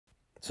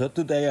So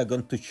today I'm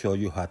going to show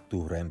you how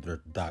to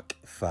render duck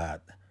fat.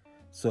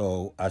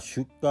 So as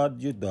you cut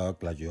your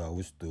duck like you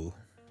always do,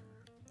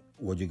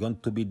 what you're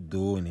going to be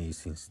doing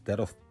is instead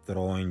of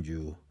throwing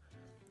your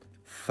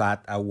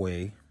fat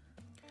away,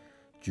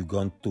 you're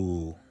going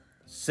to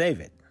save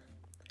it.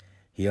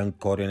 Here I'm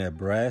cutting a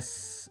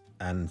breast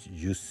and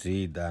you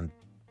see that I'm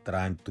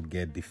trying to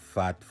get the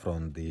fat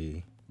from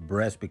the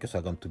breast because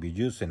I'm going to be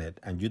using it.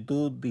 And you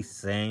do the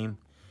same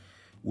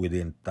with the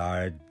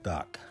entire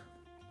duck.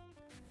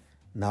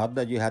 Now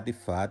that you have the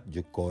fat,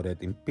 you cut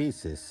it in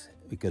pieces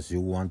because you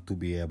want to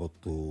be able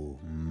to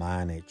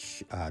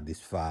manage this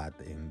fat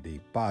in the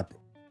pot.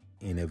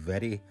 In a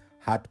very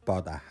hot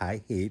pot at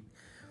high heat,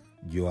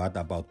 you add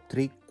about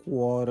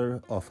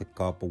 3/4 of a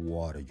cup of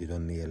water. You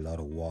don't need a lot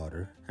of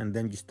water. And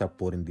then you start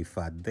putting the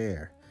fat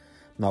there.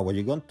 Now what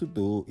you're going to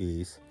do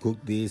is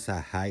cook this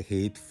at high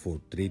heat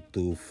for 3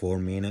 to 4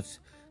 minutes.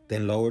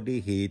 Then lower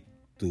the heat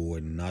to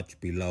a notch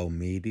below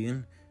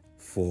medium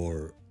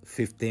for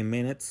 15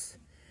 minutes.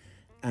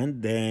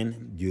 And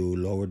then you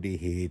lower the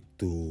heat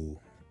to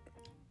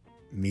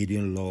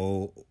medium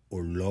low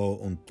or low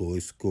until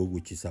it's cooked,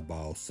 which is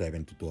about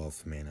 7 to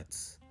 12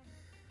 minutes.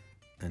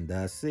 And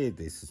that's it.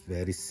 This is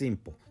very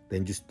simple.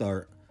 Then you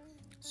start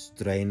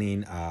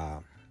straining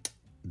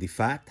the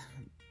fat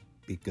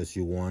because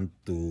you want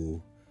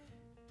to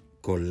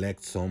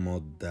collect some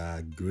of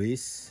the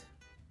grease.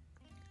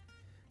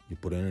 You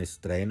put it in a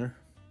strainer.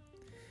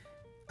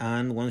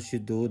 And once you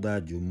do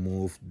that, you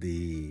move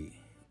the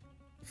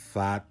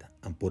fat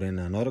and put in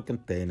another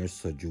container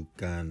so you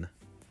can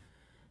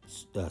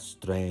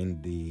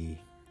strain the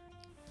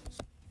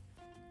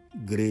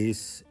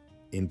grease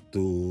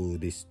into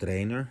the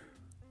strainer.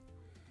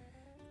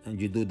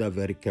 And you do that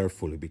very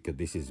carefully because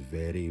this is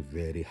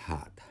very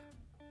hot.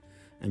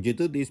 And you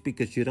do this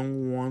because you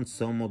don't want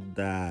some of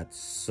that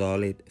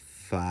solid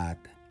fat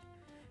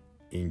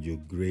in your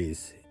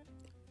grease.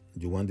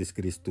 You want this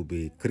grease to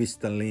be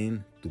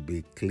crystalline, to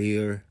be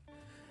clear.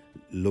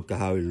 Look at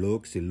how it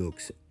looks. It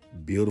looks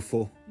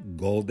beautiful,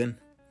 golden.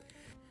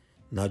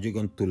 Now you're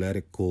going to let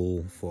it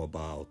cool for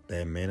about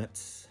 10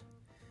 minutes.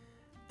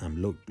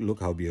 And look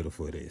how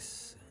beautiful it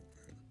is.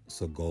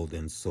 So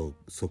golden, so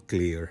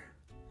clear.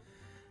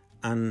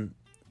 And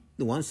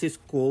once it's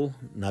cool,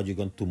 now you're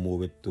going to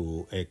move it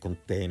to a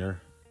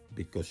container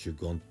because you're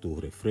going to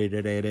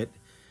refrigerate it.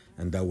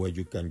 And that way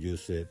you can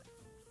use it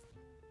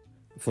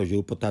for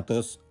your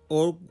potatoes,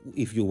 or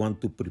if you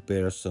want to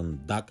prepare some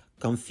duck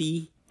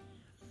confit.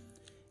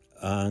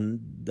 And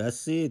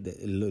that's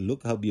it.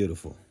 Look how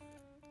beautiful.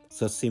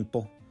 So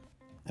simple.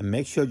 And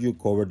make sure you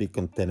cover the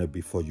container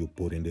before you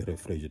put in the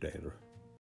refrigerator.